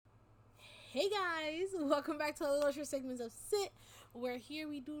Hey guys, welcome back to the little short segments of Sit, where here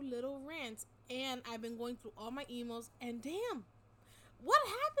we do little rants. And I've been going through all my emails, and damn, what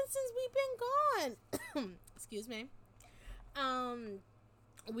happened since we've been gone? Excuse me. Um,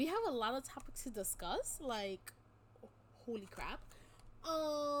 we have a lot of topics to discuss. Like, holy crap.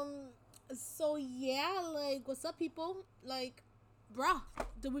 Um, so yeah, like, what's up, people? Like, bruh,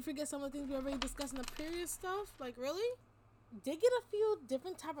 did we forget some of the things we already discussed in the previous stuff? Like, really? Did get a few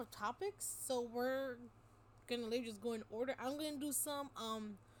different type of topics, so we're gonna literally just go in order. I'm gonna do some.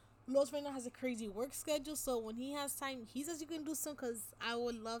 Los right now has a crazy work schedule, so when he has time, he says you can do some because I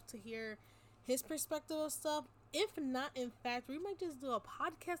would love to hear his perspective of stuff. If not, in fact, we might just do a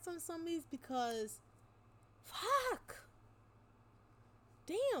podcast on some of these because, fuck,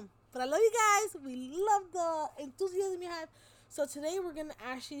 damn. But I love you guys. We love the enthusiasm you have. So today we're gonna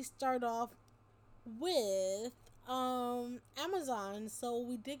actually start off with Amazon. So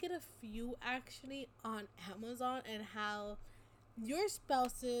we did get a few actually on Amazon and how your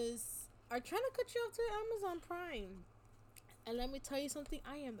spouses are trying to cut you off to Amazon Prime. And let me tell you something,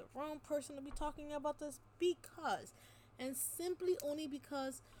 I am the wrong person to be talking about this because, and simply only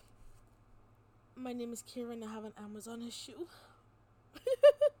because my name is Kira and I have an Amazon issue.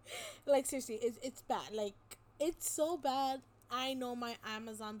 Like seriously, it's bad. Like it's so bad. I know my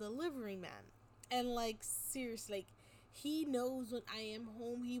Amazon delivery man. And like seriously, like he knows when I am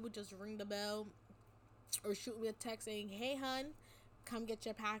home, he would just ring the bell or shoot me a text saying, "Hey, hun, come get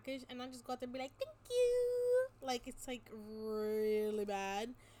your package," and I just go out there and be like, "Thank you." Like it's like really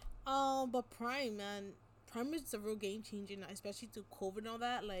bad. But Prime, man, Prime is a real game changer now, especially through COVID and all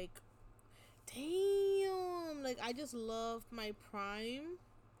that. Like, damn, like I just love my Prime,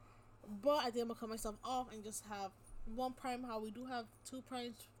 but I think I'm gonna cut myself off and just have one Prime. How we do have two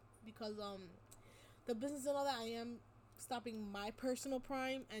Primes because the business and all that, I am stopping my personal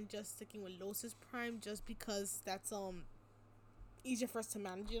Prime and just sticking with Los's Prime just because that's easier for us to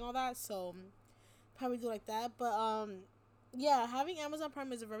manage and all that. So probably do like that. But yeah, having Amazon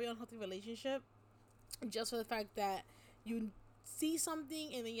Prime is a very unhealthy relationship just for the fact that you see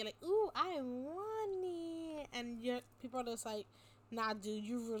something and then you're like, "Ooh, I want it," and your people are just like, "Nah, dude,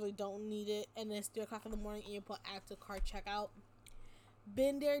 you really don't need it." And then it's 3 o'clock in the morning and you put add to cart checkout.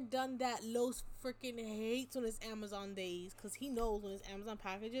 Been there, done that. Los freaking hates when it's Amazon days because he knows when it's Amazon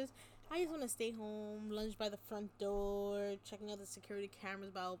packages. I just want to stay home, lunge by the front door, checking out the security cameras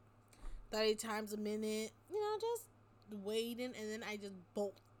about 30 times a minute. Just waiting, and then I just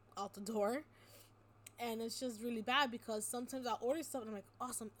bolt out the door. And it's just really bad because sometimes I order stuff and I'm like,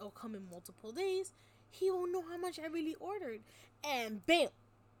 awesome, it'll come in multiple days. He won't know how much I really ordered. And bam,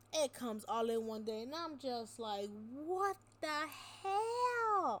 it comes all in one day. And I'm just like, what the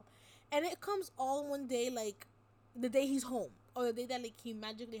hell? And it comes all in one day, like the day he's home. Or the day that like he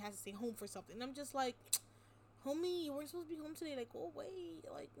magically has to stay home for something. And I'm just like, homie, you weren't supposed to be home today. Like, go away.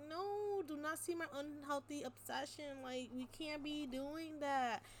 Like, no, do not see my unhealthy obsession. Like, we can't be doing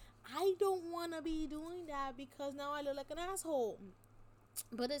that. I don't want to be doing that because now I look like an asshole.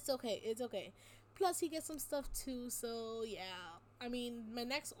 But it's okay. It's okay. Plus, he gets some stuff too. So, yeah. I mean, my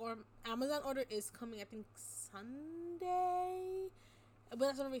next Amazon order is coming, I think, Sunday. But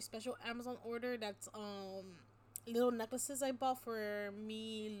that's a very special Amazon order. That's little necklaces I bought for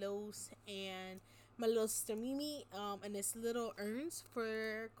me, Los, and my little sister Mimi. And it's little urns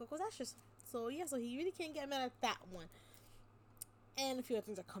for Coco's ashes. So, yeah. So, he really can't get mad at that one. And a few other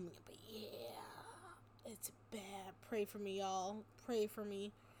things are coming up. But, yeah. It's bad. Pray for me, y'all. Pray for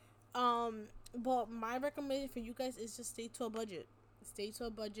me. But my recommendation for you guys is just stay to a budget. Stay to a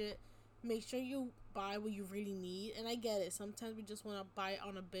budget. Make sure you buy what you really need. And I get it. Sometimes we just want to buy it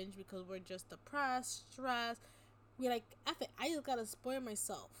on a binge because we're just depressed, stressed. We're like, F it. I just gotta spoil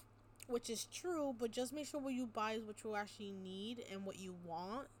myself. Which is true, but just make sure what you buy is what you actually need and what you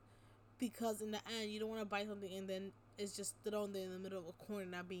want. Because in the end, you don't want to buy something and then it's just thrown there in the middle of a corner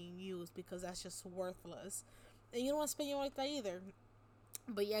not being used because that's just worthless. And you don't want to spend your money like that either.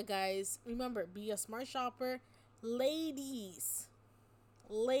 But yeah, guys, remember, be a smart shopper. Ladies,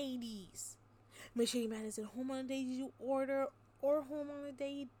 make sure your man is at home on the day you order or home on the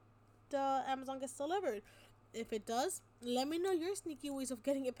day the Amazon gets delivered. If it does, let me know your sneaky ways of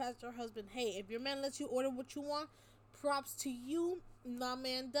getting it past your husband. Hey, if your man lets you order what you want, props to you. My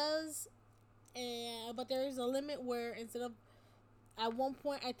man does. But there is a limit where instead of, at one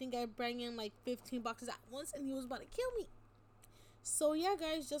point, I think I bring in like 15 boxes at once and he was about to kill me. So yeah,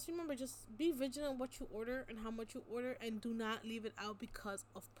 guys, just remember, just be vigilant what you order and how much you order, and do not leave it out because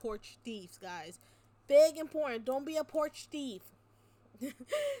of porch thieves, guys. Big important. Don't be a porch thief.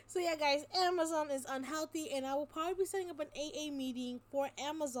 So yeah, guys, Amazon is unhealthy, and I will probably be setting up an AA meeting for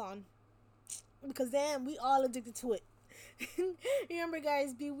Amazon because then we all addicted to it. Remember,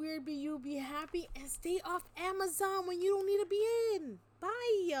 guys, be weird, be you, be happy, and stay off Amazon when you don't need to be in.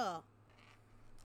 Bye.